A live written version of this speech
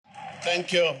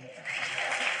Thank you.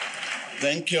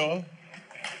 Thank you.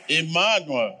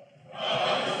 Emmanuel.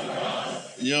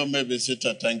 You may be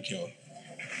seated. Thank you.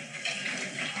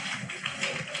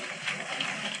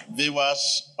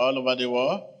 Viewers all over the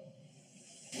world,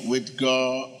 with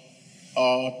God,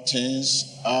 all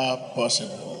things are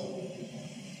possible.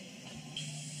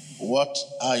 What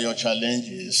are your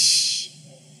challenges?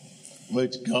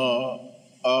 With God,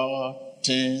 all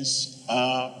things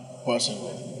are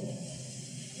possible.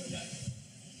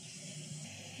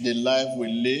 The life we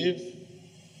live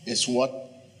is what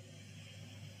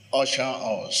ushers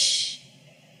us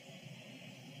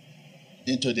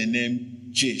into the name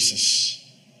Jesus.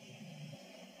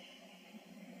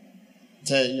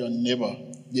 Tell your neighbor,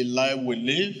 the life we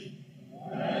live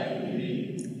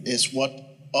is what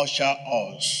ushers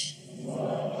us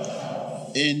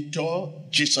into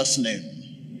Jesus' name.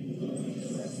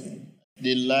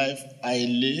 The life I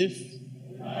live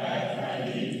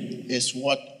is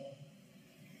what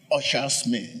ushers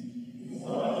me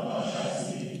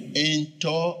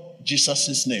into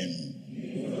Jesus' name.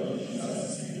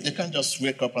 You can't just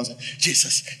wake up and say,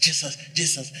 Jesus, Jesus,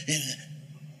 Jesus.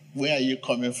 Where are you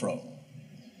coming from?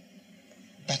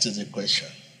 That is the question.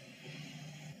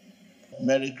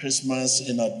 Merry Christmas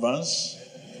in advance.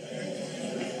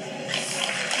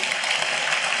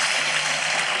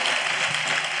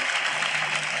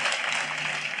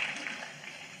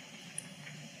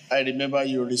 I remember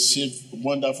you received a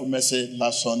wonderful message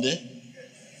last Sunday.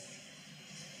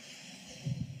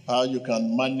 How you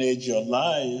can manage your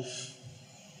life,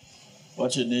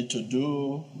 what you need to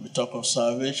do. We talk of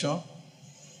salvation.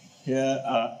 Here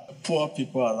are poor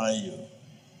people around you.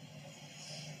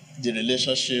 The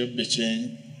relationship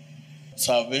between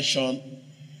salvation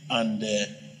and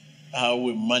how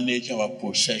we manage our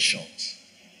possessions.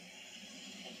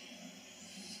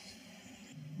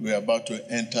 We are about to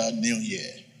enter New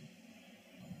Year.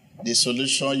 The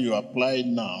solution you apply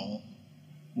now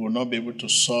will not be able to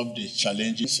solve the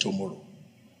challenges tomorrow.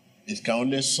 It can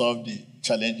only solve the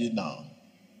challenges now.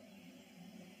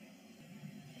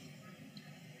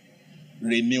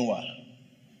 Renewal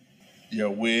your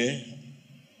way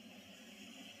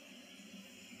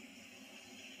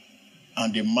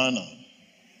and the manner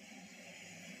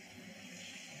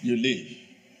you live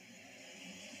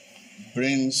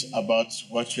brings about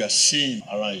what you are seeing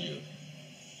around you.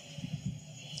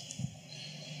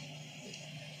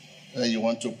 When you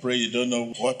want to pray, you don't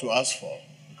know what to ask for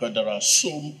because there are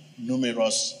so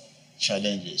numerous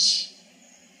challenges.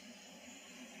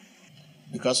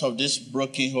 Because of this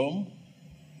broken home,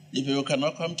 the people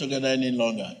cannot come together any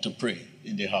longer to pray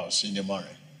in the house in the morning.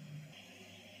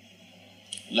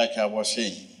 Like I was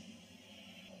saying,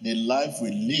 the life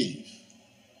we live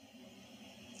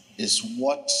is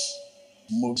what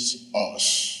moves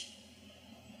us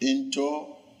into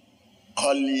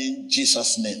calling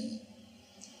Jesus' name.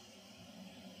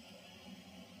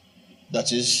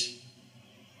 That is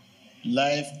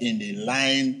life in the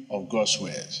line of God's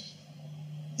word.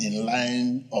 In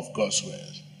line of God's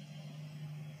word.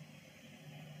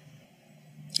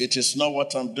 It is not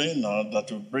what I'm doing now that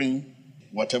will bring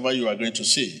whatever you are going to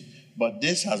see. But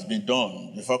this has been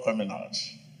done before coming out.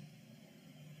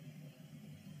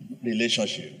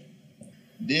 Relationship.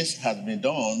 This has been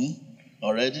done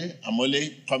already. I'm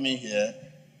only coming here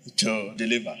to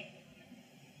deliver,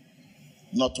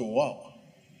 not to walk.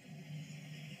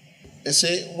 You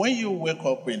see, when you wake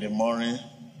up in the morning,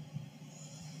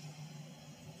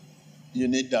 you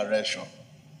need direction.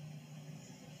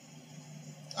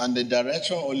 And the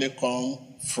direction only comes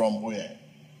from where?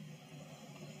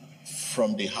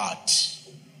 From the heart,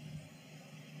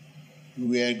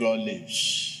 where God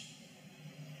lives.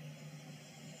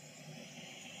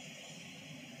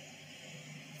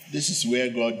 This is where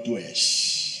God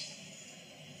dwells.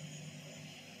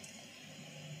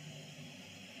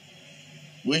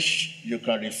 Which you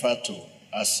can refer to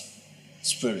as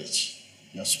spirit,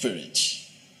 your spirit.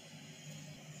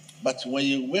 But when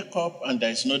you wake up and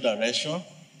there is no direction,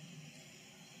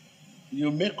 you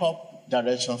make up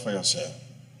direction for yourself.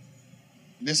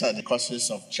 These are the causes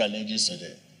of challenges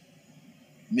today.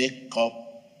 Make up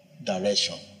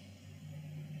direction.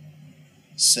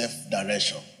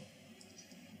 Self-direction.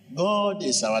 God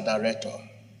is our director.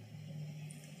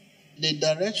 The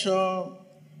direction,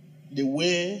 the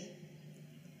way,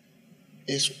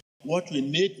 is what we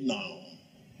need now.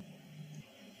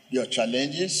 Your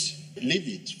challenges, leave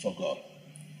it for God.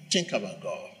 Think about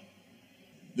God.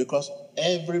 Because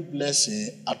every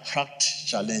blessing attracts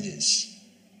challenges.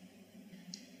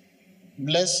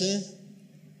 Blessing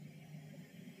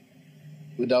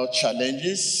without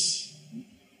challenges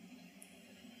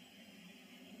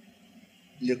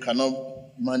you cannot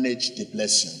manage the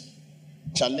blessing.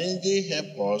 Challenges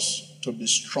help us to be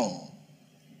strong,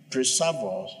 preserve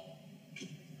us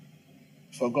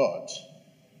for God.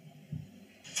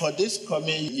 For this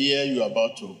coming year you are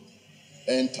about to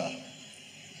enter,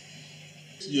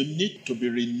 you need to be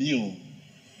renewed.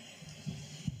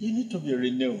 You need to be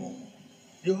renewed.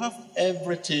 You have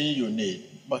everything you need,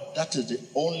 but that is the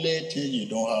only thing you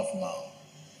don't have now.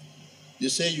 You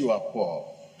say you are poor.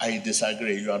 I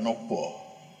disagree. You are not poor.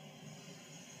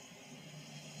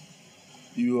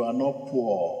 You are not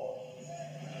poor.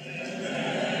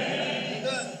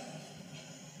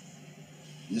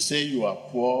 You say you are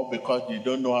poor because you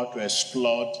don't know how to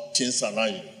exploit things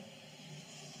around you.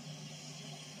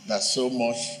 There's so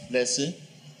much blessing.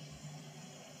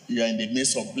 You are in the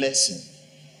midst of blessing.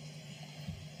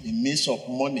 In the midst of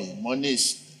money. Money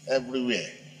is everywhere.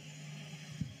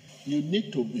 You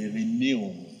need to be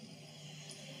renewed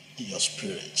in your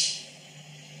spirit.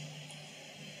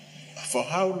 For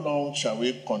how long shall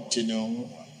we continue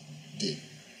this?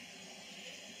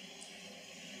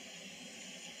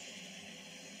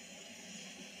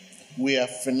 We are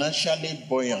financially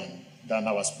buoyant than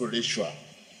our spiritual.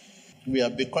 We are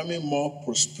becoming more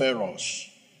prosperous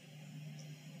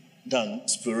than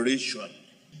spiritual.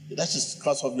 That is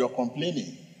because of your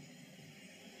complaining.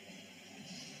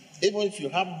 Even if you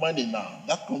have money now,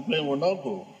 that complaint will not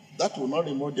go. That will not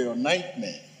remove your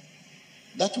nightmare.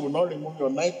 That will not remove your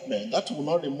nightmare. That will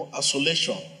not remove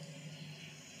isolation,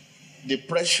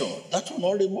 depression. That will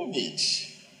not remove it.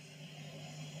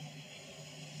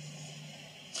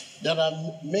 There are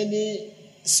many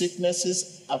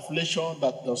sicknesses, affliction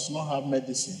that does not have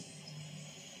medicine.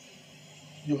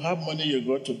 You have money, you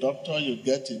go to doctor, you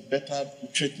get a better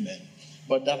treatment.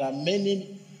 But there are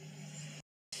many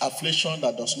affliction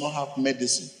that does not have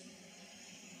medicine.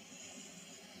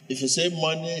 If you say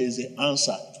money is the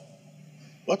answer,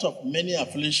 what of many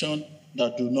affliction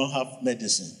that do not have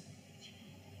medicine?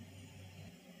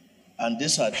 And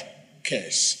these are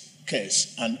curse,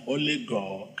 and only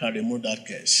God can remove that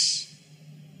curse.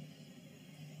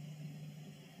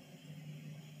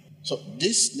 So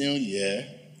this new year,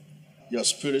 your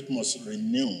spirit must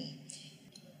renew.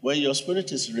 When your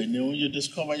spirit is renewed, you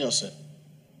discover yourself.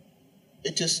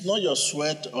 It is not your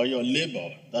sweat or your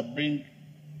labor that bring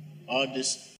all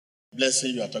this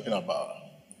blessing you are talking about.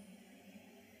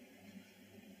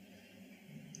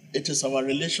 It is our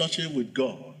relationship with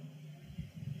God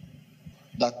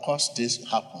that caused this to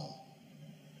happen.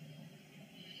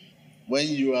 When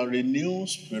you are renewed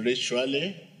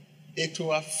spiritually, it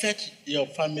will affect your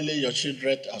family, your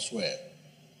children as well.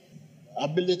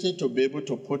 Ability to be able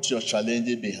to put your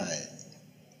challenges behind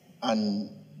and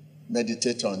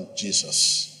meditate on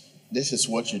Jesus. This is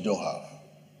what you don't have.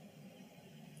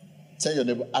 Tell your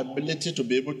neighbor, ability to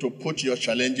be able to put your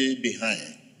challenges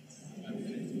behind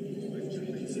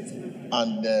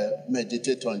and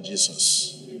meditate on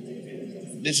Jesus.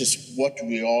 This is what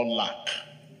we all lack.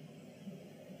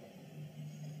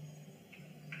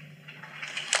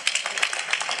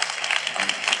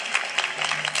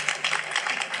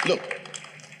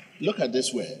 Look at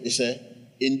this way. He said,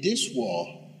 in this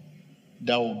war,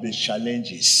 there will be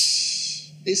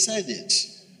challenges. He said it.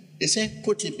 He said,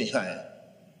 put it behind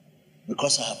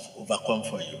because I have overcome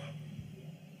for you.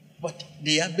 But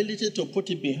the ability to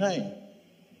put it behind,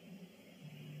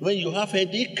 when you have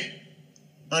headache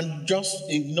and just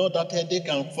ignore that headache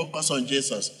and focus on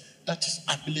Jesus, that is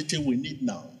ability we need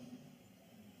now.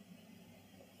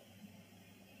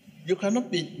 You cannot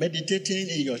be meditating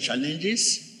in your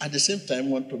challenges at the same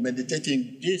time want to meditate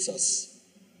in Jesus.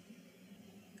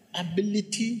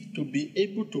 Ability to be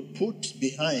able to put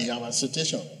behind our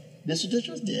situation. The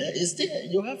situation is there.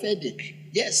 You have headache.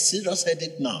 Yes, serious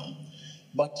headache now.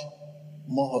 But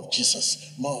more of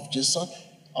Jesus. More of Jesus.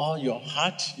 All your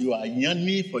heart, you are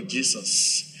yearning for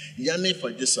Jesus. Yearning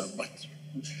for Jesus. But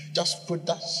just put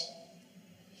that.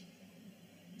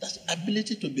 That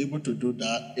ability to be able to do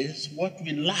that is what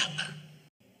we lack.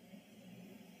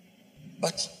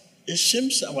 But it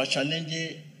seems our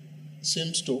challenge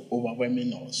seems to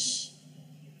overwhelming us.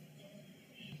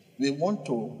 We want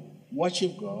to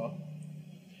worship God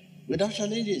without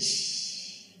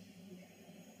challenges.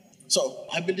 So,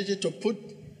 ability to put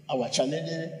our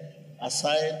challenges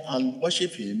aside and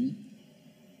worship Him,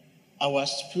 our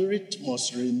spirit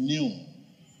must renew.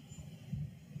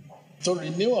 To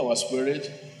renew our spirit,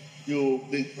 you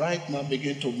right now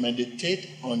begin to meditate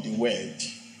on the word.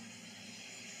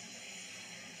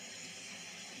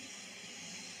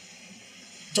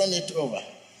 Turn it over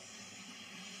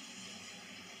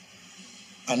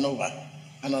and over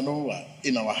and over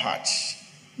in our hearts.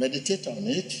 Meditate on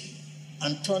it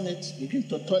and turn it, begin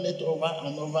to turn it over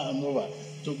and over and over.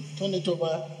 To turn it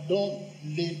over, don't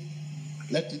leave,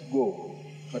 let it go.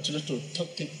 Continue to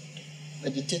think,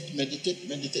 meditate, meditate,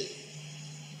 meditate.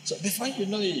 So before you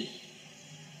know it,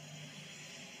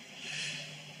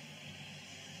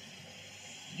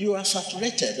 you are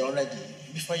saturated already.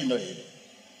 Before you know it,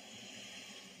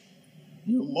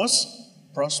 you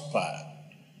must prosper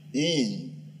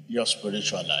in your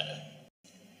spiritual life.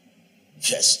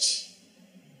 First,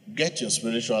 get your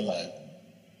spiritual life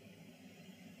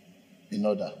in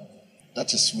order.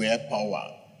 That is where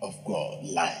power of God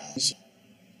lies.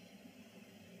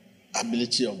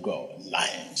 Ability of God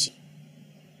lies.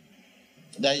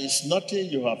 There is nothing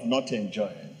you have not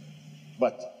enjoyed,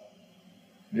 but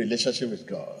relationship with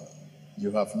God,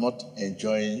 you have not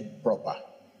enjoyed proper.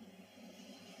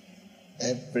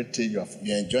 Everything you're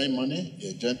enjoying money,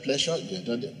 you're enjoying pleasure, you're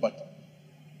enjoying it, but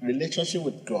relationship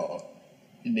with God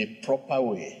in a proper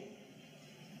way,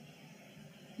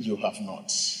 you have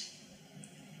not.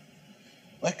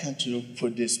 Why can't you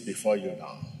put this before you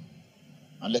now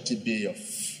and let it be your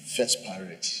first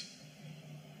priority?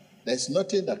 There's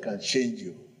nothing that can change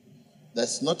you.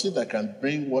 There's nothing that can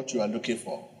bring what you are looking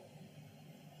for.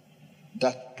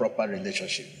 That proper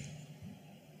relationship.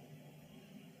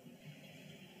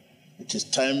 It is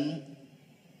time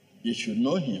you should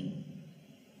know him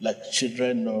like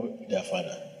children know their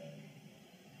father.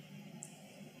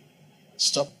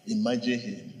 Stop imagining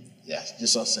him. Yes,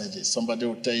 Jesus said this. Somebody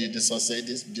will tell you Jesus said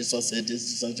this, Jesus said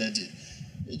this, Jesus said this.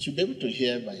 You should be able to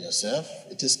hear by yourself.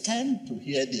 It is time to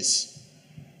hear this.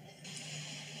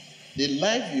 The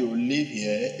life you live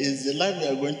here is the life you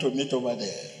are going to meet over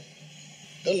there.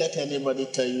 Don't let anybody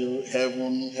tell you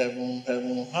heaven, heaven,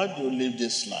 heaven. How do you live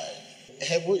this life?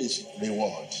 Heaven is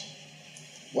reward.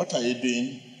 What are you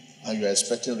doing and you are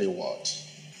expecting reward?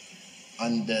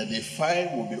 And the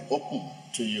fire will be open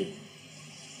to you.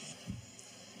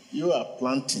 You are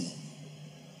planting.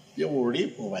 You will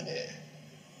reap over there.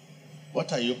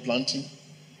 What are you planting?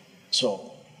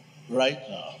 So, right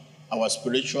now, our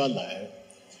spiritual life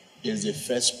is the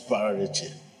first priority.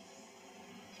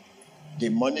 The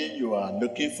money you are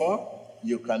looking for,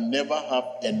 you can never have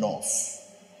enough.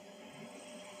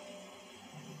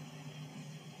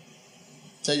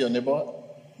 Tell your neighbor,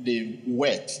 the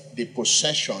wealth, the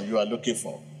possession you are looking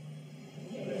for,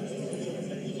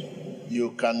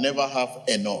 you can never have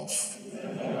enough.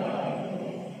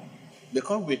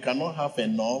 Because we cannot have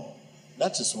enough,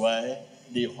 that is why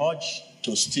the urge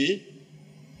to steal,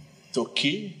 to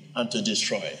kill, and to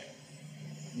destroy.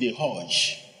 The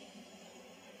urge.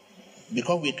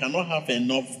 Because we cannot have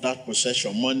enough of that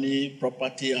possession, money,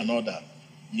 property, and all that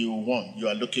you want, you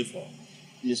are looking for.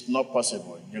 It's not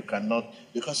possible. You cannot,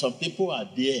 because some people are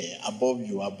there above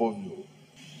you.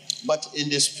 But in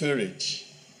the spirit,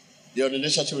 your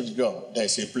relationship with God, there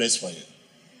is a place for you.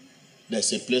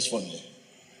 There's a place for me.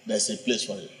 There's a place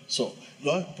for you. So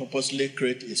God purposely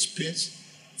create a space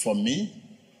for me.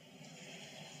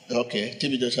 Okay,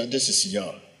 TB Joshua, this is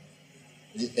yours.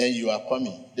 And you are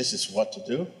coming. This is what to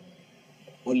do.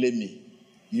 Only me.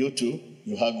 You too,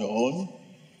 you have your own.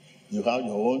 You have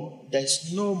your own.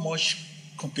 There's no much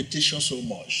competition so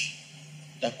much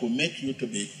that could make you to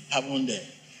be having there.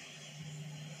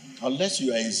 Unless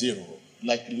you are a zero,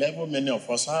 like level many of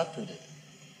us are today.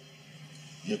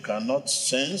 You cannot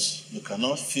sense, you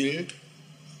cannot feel.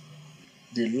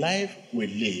 The life we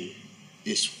live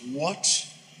is what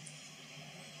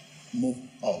moves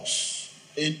us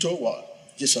into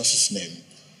what? Jesus' name.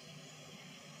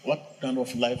 What kind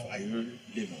of life are you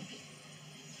living?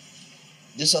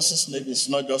 Jesus' name is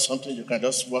not just something you can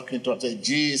just walk into and say,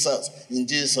 Jesus, in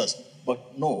Jesus.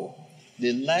 But no,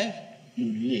 the life you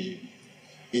live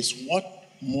is what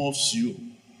moves you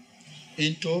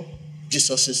into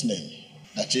Jesus' name.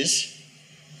 That is,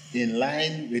 in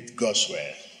line with God's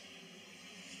word.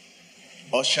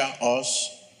 Usher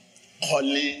us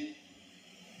calling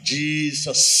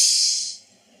Jesus.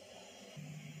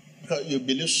 Because you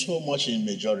believe so much in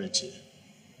majority,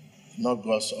 not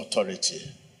God's authority.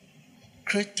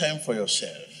 Create time for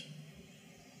yourself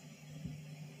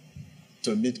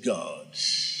to meet God.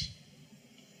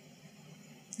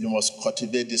 You must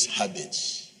cultivate this habit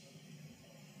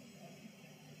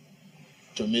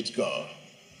to meet God.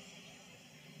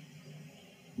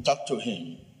 Talk to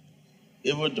him.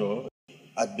 Even though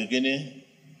at the beginning,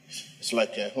 it's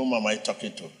like, whom am I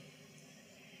talking to?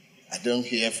 I don't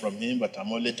hear from him, but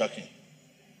I'm only talking.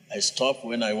 I stop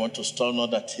when I want to stop,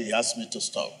 not that he asks me to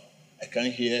stop. I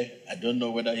can't hear. I don't know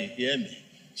whether he hears me.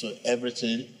 So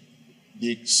everything,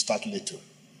 big start little.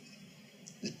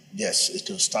 Yes, it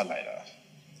will start like that.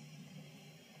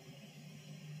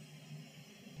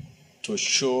 to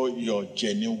show your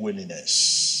genuine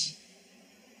willingness.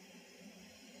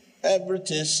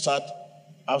 Everything starts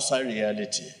outside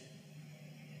reality.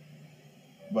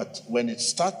 But when it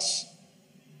starts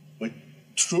with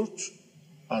truth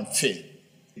and faith,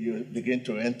 you begin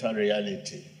to enter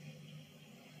reality.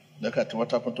 Look at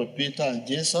what happened to Peter and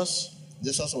Jesus.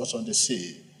 Jesus was on the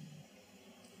sea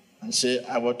and said,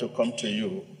 I want to come to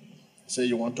you. Say,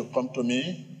 you want to come to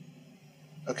me?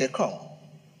 Okay, come.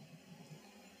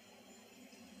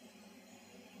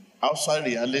 Outside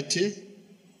reality,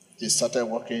 he started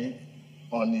walking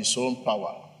on his own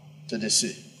power to the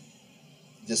sea.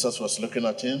 Jesus was looking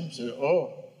at him, said,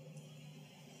 oh,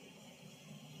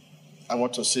 I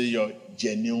want to see your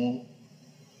genuine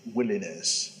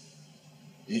willingness.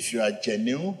 If you are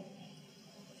genuine,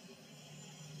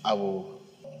 I will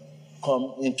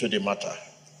come into the matter.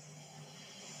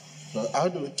 So how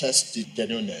do we test the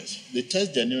genuineness? We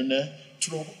test genuineness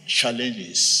through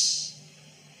challenges.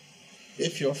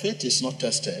 If your faith is not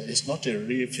tested, it's not a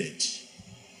real faith.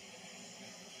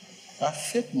 Our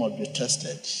faith must be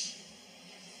tested.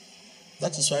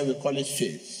 That is why we call it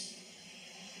faith.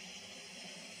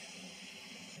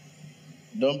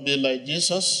 Don't be like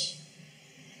Jesus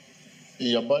in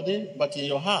your body, but in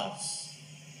your heart.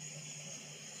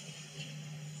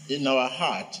 In our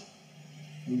heart,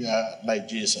 we are like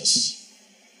Jesus.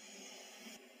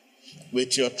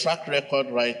 With your track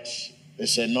record right,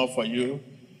 it's enough for you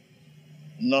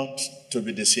not to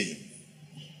be deceived.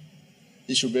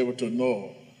 You should be able to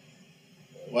know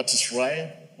what is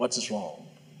right, what is wrong.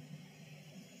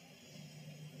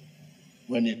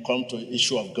 When it comes to the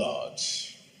issue of God,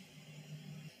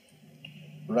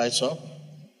 rise up.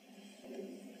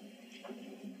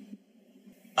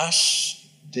 Ask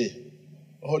the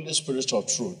Holy Spirit of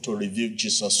truth to reveal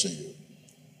Jesus to you.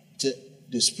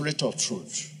 The Spirit of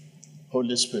truth,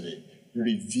 Holy Spirit,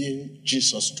 reveal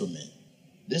Jesus to me.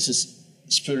 This is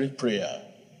spirit prayer.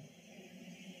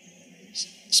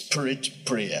 Spirit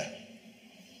prayer.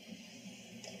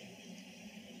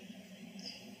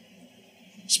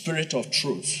 Spirit of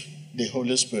truth, the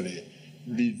Holy Spirit,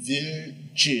 reveal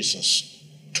Jesus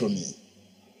to me.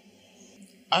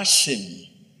 Ask him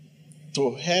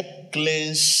to help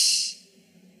cleanse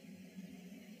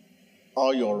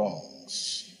all your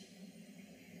wrongs.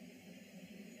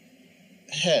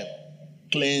 Help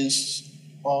cleanse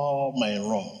all my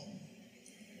wrong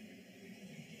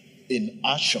in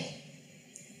action,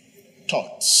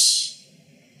 thoughts,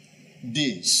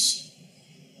 deeds,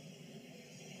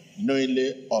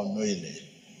 knowingly or unknowingly.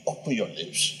 Open your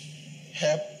lips.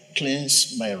 Help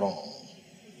cleanse my wrong.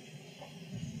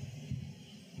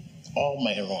 All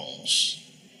my wrongs.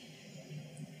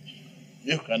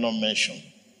 You cannot mention.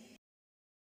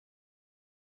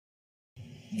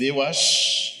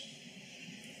 Viewers,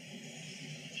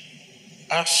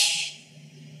 ask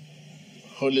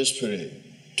Holy Spirit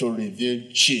to reveal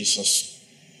Jesus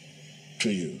to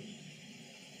you.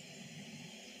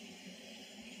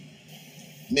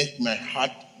 Make my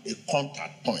heart a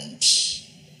contact point.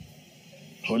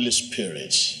 Holy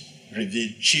Spirit, reveal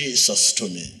Jesus to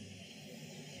me.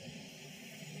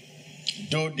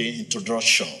 Do the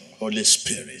introduction, Holy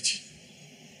Spirit.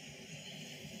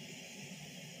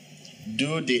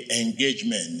 Do the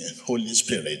engagement, Holy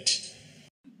Spirit.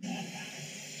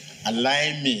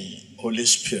 Align me, Holy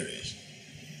Spirit.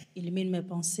 Illumine mes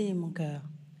pensées et mon cœur.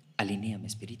 Alinéame,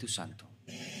 Espíritu Santo.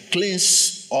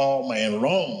 Cleanse all my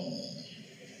wrong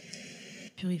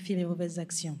Purifie mes mauvaises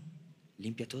actions.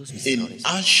 Limpia todos mis in errores.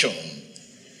 action,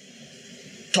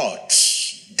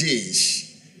 thoughts,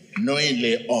 deeds,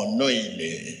 knowingly or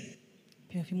unknowingly.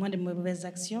 Purifie-moi de mes mauvaises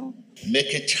actions.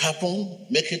 Make it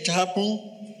happen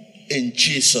in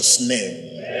Jesus'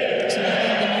 name. Cela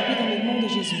arrive dans ma vie dans le nom de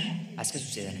Jésus. Haz que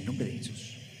suceda en el nombre de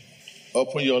Jesús.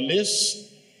 Open your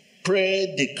lips.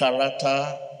 Pray the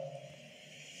character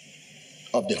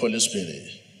of the Holy Spirit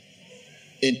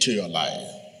into your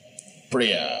life.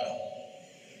 Prayer.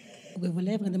 Ouvrez vos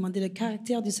lèvres et demandez le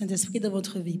caractère du Saint-Esprit dans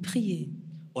votre vie. Priez.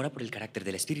 Ora por el carácter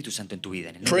del Espíritu Santo en tu vida.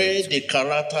 En el nombre de Pray Jesús. the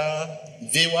character,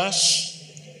 viewers.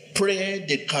 Pray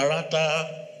the character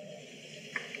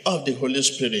of the Holy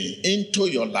Spirit into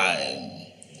your life.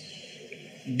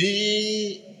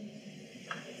 Be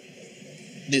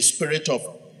the spirit of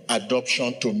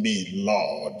adoption to me,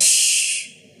 Lord.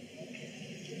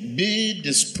 Be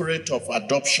the spirit of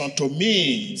adoption to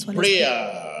me.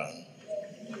 Prayer.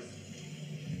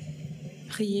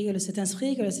 Priez que le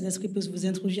Saint-Esprit puisse vous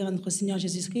introduire à notre Seigneur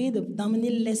Jésus-Christ,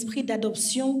 d'emmener l'esprit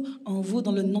d'adoption en vous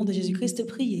dans le nom de Jésus-Christ.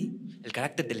 Priez. El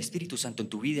carácter del Espíritu Santo en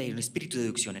tu vida y un espíritu de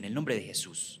deducción en el nombre de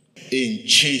Jesús. In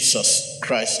Jesus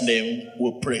Christ's name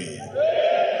we pray.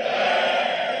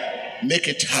 Make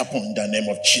it happen in the name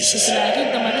of Que Jesus. cela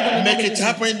arrive dans ma vie dans le nom Make de it Jésus.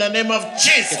 happen in the name of Que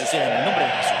Jesus. suceda en el nombre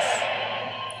de Jesús.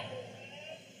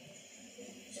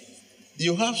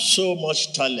 You have so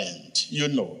much talent, you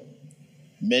know.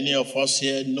 Many of us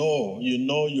here know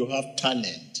you have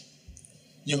talent.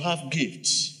 You have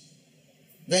gifts.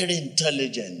 Very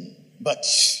intelligent, but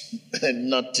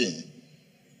nothing.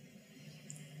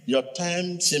 Your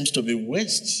time seems to be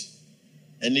waste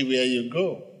anywhere you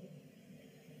go.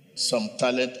 Some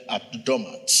talent are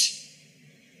dormant.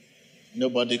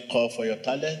 Nobody call for your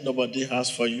talent. Nobody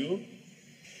asks for you.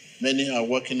 Many are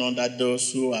working under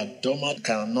those who are dormant,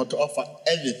 cannot offer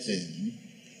anything.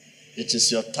 It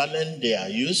is your talent they are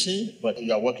using, but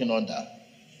you are working under.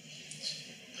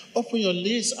 Open your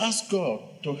lips, ask God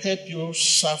to help you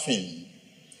serve Him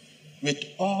with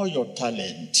all your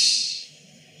talent.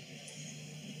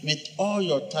 With all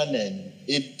your talent.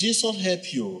 If Jesus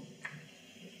help you,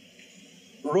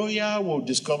 royal will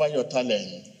discover your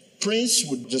talent. Prince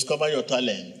will discover your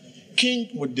talent. King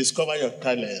will discover your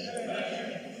talent.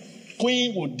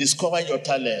 Queen will discover your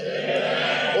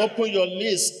talent. Open your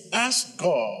list. Ask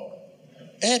God,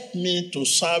 help me to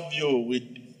serve you with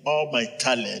all my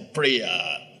talent.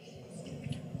 Prayer.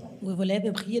 Ouvrez vos lèvres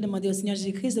et priez, demandez au Seigneur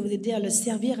Jésus-Christ de vous aider à le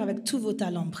servir avec tous vos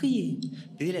talents. Priez.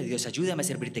 Pídele a Dios, ayúdame a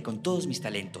servirte con todos mis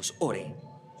talentos. Ore.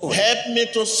 Ore. Help me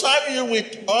to serve you with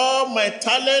all my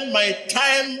talent, my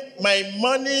time, my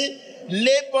money,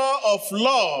 labor of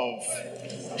love.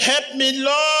 Help me,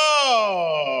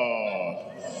 Lord.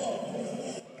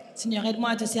 Seigneur, aide-moi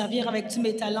à te servir avec tous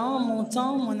mes talents, mon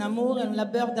temps, mon amour et mon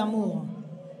labeur d'amour.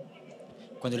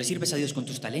 Cuando le sirves a Dios con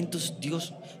tus talentos,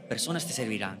 Dios, personas te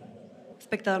servirán.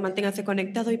 Espectador, manténgase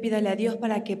conectado y pídale a Dios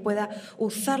para que pueda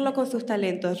usarlo con sus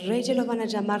talentos. Reyes los van a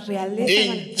llamar, realeza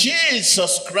van a In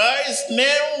Jesus Christ's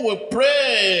name we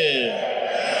pray.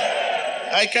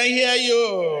 I can hear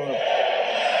you.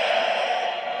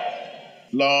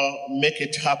 Lord, make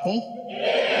it happen.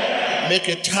 Make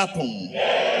it happen.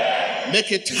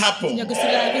 Make it happen. Seigneur, que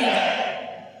cela arrive.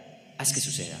 Haz que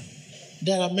suceda.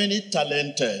 There are many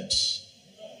talented,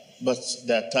 but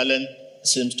their talent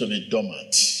seems to be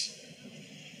dormant.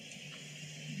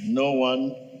 No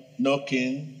one, no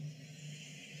king,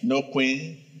 no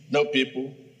queen, no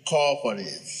people call for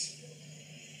it.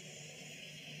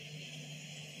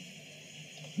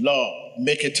 Lord,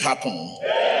 make it happen.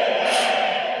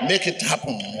 Make it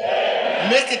happen.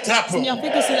 Make it happen. Seigneur,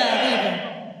 fais que cela arrive.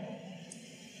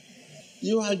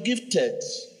 You are gifted.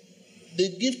 The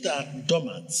gifts are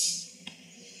dormant.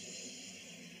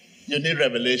 You need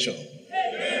revelation.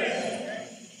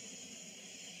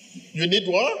 You need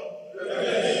what?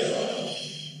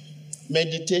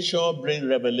 Meditation brings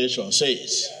revelation. Say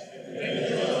it.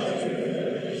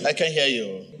 I can hear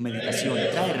you. Meditación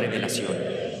trae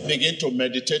revelación. Begin to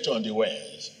meditate on the word.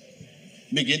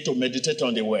 Begin to meditate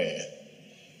on the word.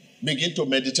 Begin to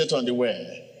meditate on the word.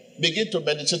 Begin to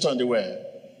meditate on the word.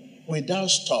 Without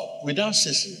stop, without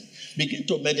ceasing. Begin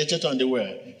to meditate on the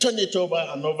word. Turn it over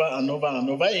and over and over and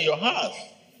over in your heart.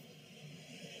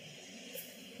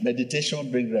 Meditation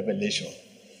brings revelation.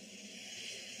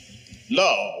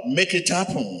 Lord, make it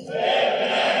happen.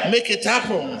 Make it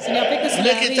happen. Seigneur, fais que cela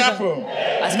Make it arrive. happen.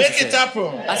 Haz que Make it suceda.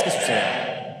 happen. Haz que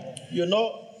suceda. You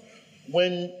know,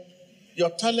 when your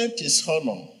talent is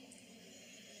honor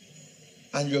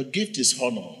and your gift is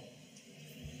honor,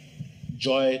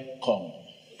 joy comes.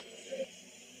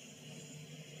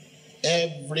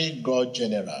 Every God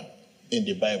general in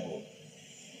the Bible,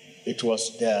 it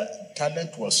was their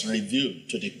talent was revealed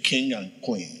to the king and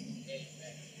queen.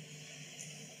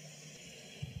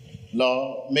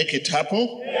 Lord, make it happen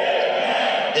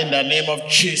in the name of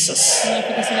Jesus. Seigneur,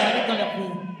 fais que cela arrive dans leur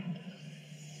vie.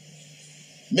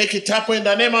 Make it happen in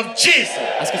the name of Jesus.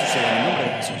 Haz que suceda en el nombre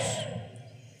de Jesús.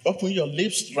 Open your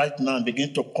lips right now and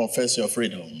begin to confess your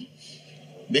freedom.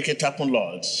 Make it happen,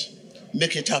 Lord.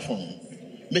 Make it happen.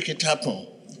 Make it happen.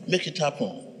 Make it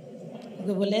happen.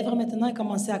 Ouvrez vos lèvres maintenant et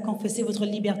commencez à confesser votre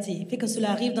liberté. Fais que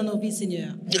cela arrive dans nos vies,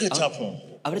 Seigneur. Make it happen.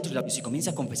 Abre tus labios y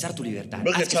comienza a confesar tu libertad.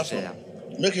 Make Haz it que happen. suceda.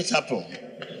 Make it happen.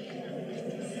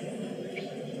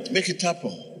 Make it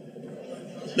happen.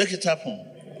 Make it happen.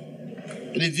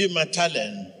 Review my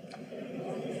talent.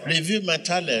 Review my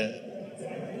talent.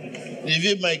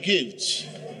 Review my gifts.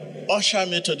 Usher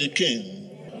me to the King.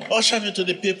 Usher me to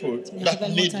the people that Révèle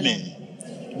mon need talent.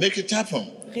 me. Make it happen.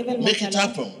 Révèle mon Make it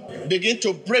talent. happen. Begin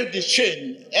to break the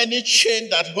chain. Any chain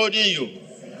that's holding you,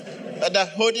 that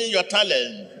holding your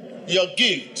talent, your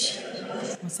gift.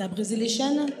 Commencez à briser les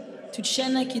chaînes. Toute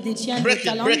chaîne qui détient vos Break it,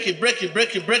 talents, break it, break it,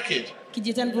 break it, break it. qui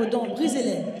détiennent vos dons,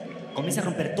 brisez-les. Comienza a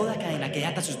romper toda cadena que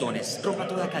ata sus dones. Rompa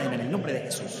toda cadena en el nombre de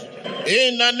Jesús.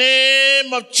 In the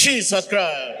name of Jesus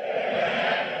Christ.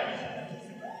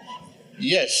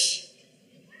 Yes.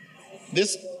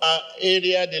 This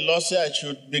area the Lord said I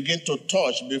should begin to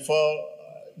touch before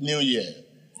New Year.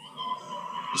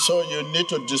 So you need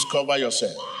to discover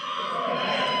yourself.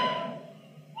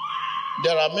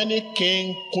 There are many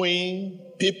king, queen,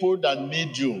 people that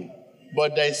need you,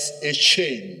 but there's a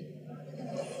chain.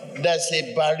 There's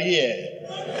a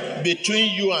barrier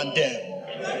between you and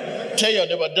them. Tell your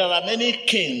neighbor, there are many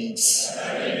kings,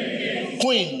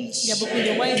 queens,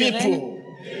 people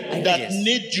that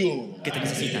need you,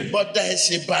 but there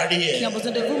is a barrier.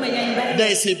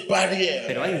 There is a barrier.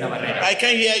 Pero hay una barrera. I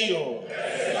can hear you.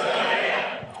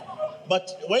 But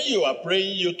when you are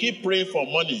praying, you keep praying for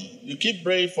money. You keep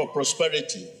praying for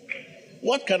prosperity.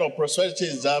 What kind of prosperity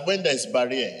is that when there is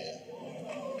barrier?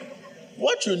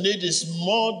 What you need is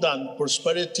more than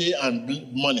prosperity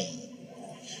and money.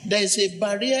 There is a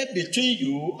barrier between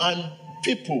you and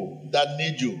people that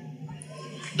need you,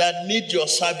 that need your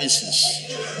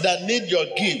services, that need your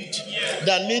gift,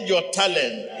 that need your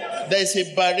talent. There is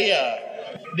a barrier.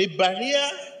 The barrier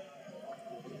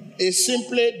is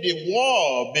simply the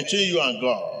wall between you and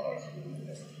God.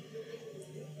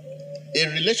 A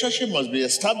relationship must be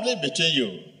established between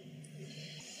you.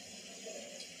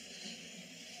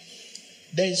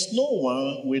 There is no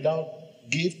one without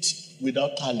gift,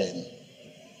 without talent.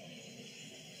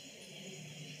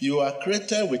 You are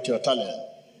created with your talent.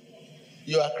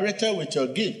 You are created with your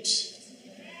gift.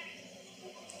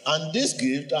 And this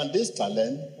gift and this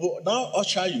talent will now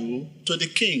usher you to the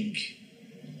king,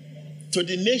 to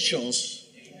the nations,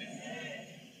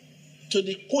 to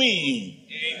the queen.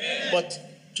 But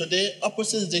today,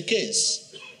 opposite is the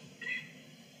case.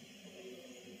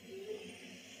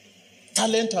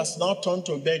 Talent has now turned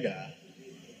to beggar.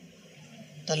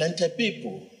 Talented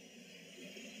people.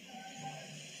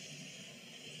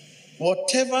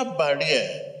 Whatever barrier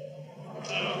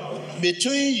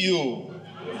between you,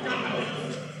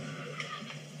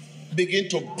 begin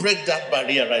to break that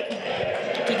barrier right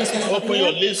now. Open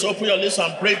your lips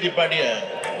and break the barrier.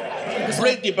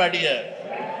 Break the barrier.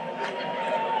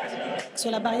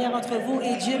 Sur la barrière entre vous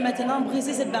et Dieu, maintenant,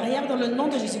 brisez cette barrière dans le nom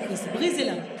de Jésus-Christ.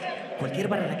 Brisez-la. Cualquier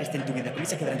barrera que esté en tu vida,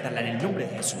 comienza a quebrantarla en el nombre de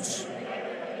Jesús.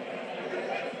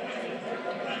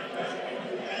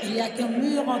 Il n'y a qu'un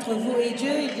mur entre vous et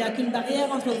Dieu, il n'y a qu'une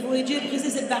barrière entre vous et Dieu. Brisez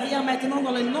cette barrière maintenant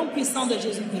dans le nom puissant de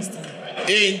Jésus-Christ.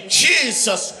 In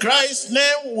Jesus Christ's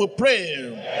name we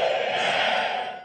pray.